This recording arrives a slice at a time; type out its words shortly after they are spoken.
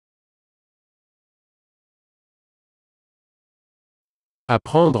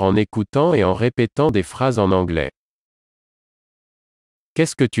Apprendre en écoutant et en répétant des phrases en anglais.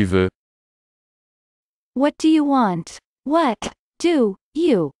 Qu'est-ce que tu veux? What do you want? What do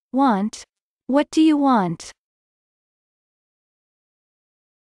you want? What do you want?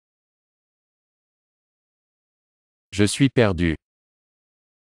 Je suis perdu.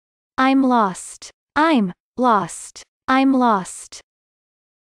 I'm lost. I'm lost. I'm lost.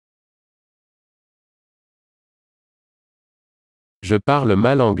 Je parle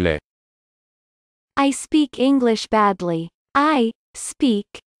mal anglais. I speak English badly. I speak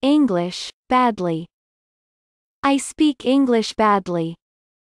English badly. I speak English badly.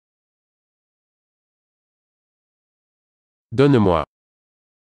 Donne-moi.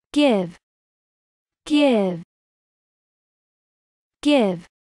 Give. Give. Give.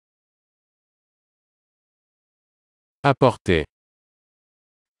 Apporter.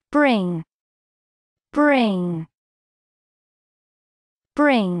 Bring. Bring.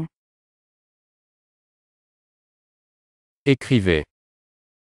 Bring. Écrivez.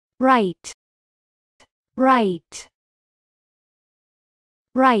 Write. Write.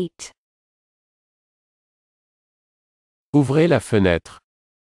 Write. Ouvrez la fenêtre.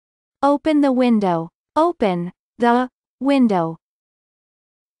 Open the window. Open the window.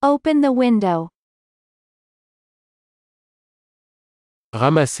 Open the window.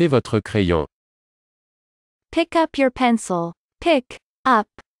 Ramassez votre crayon. Pick up your pencil. Pick up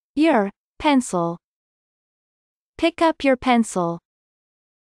your pencil. Pick up your pencil.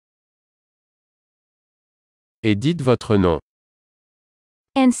 Et dites votre nom.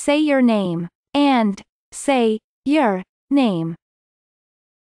 And say your name. And say your name.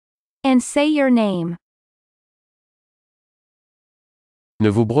 And say your name. Ne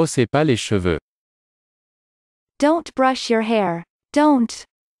vous brossez pas les cheveux. Don't brush your hair. Don't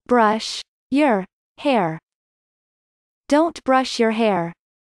brush your hair. Don't brush your hair.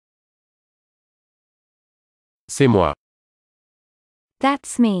 C'est moi.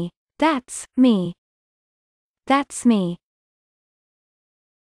 That's me. That's me. That's me.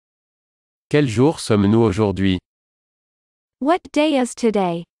 Quel jour sommes-nous aujourd'hui? What day is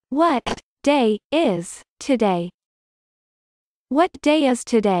today? What day is today? What day is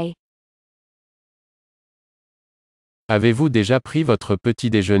today? Avez-vous déjà pris votre petit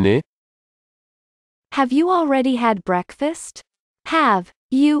déjeuner? Have you already had breakfast? Have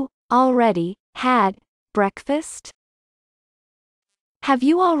you already had breakfast? Have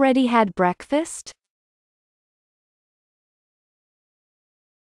you already had breakfast?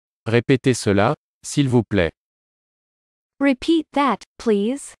 Répétez cela, s'il vous plaît. Repeat that,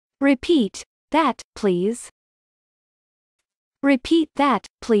 please. Repeat that, please. Repeat that,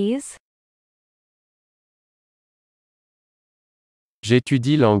 please.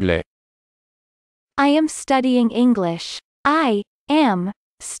 J'étudie l'anglais. I am studying English. I am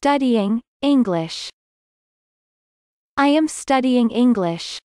studying English. I am studying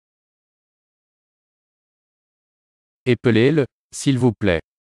English. Épelez-le, s'il vous plaît.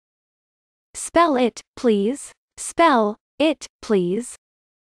 Spell it, please. Spell it, please.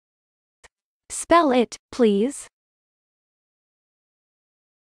 Spell it, please.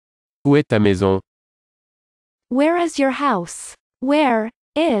 Où est ta maison? Where is your house? Where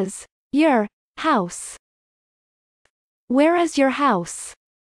is your house? Where is your house?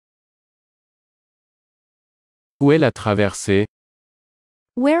 Où est la traversée?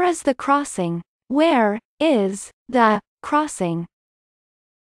 Where is the crossing? Where is the crossing?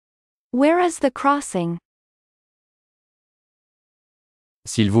 Where is the crossing?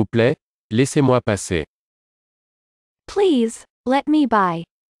 S'il vous plaît, laissez-moi passer. Please, let me by.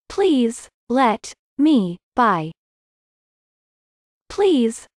 Please, let me by.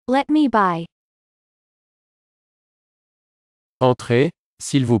 Please, let me by. Entrez,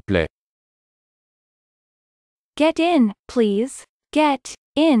 s'il vous plaît. Get in, please. Get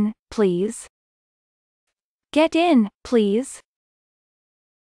in, please. Get in, please.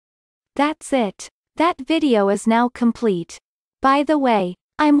 That's it. That video is now complete. By the way,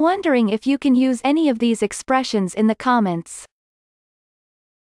 I'm wondering if you can use any of these expressions in the comments.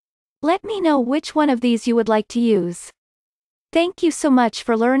 Let me know which one of these you would like to use. Thank you so much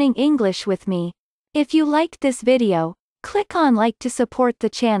for learning English with me. If you liked this video, click on like to support the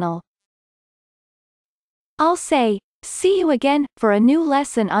channel. I'll say, see you again for a new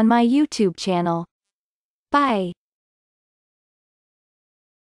lesson on my YouTube channel. Bye.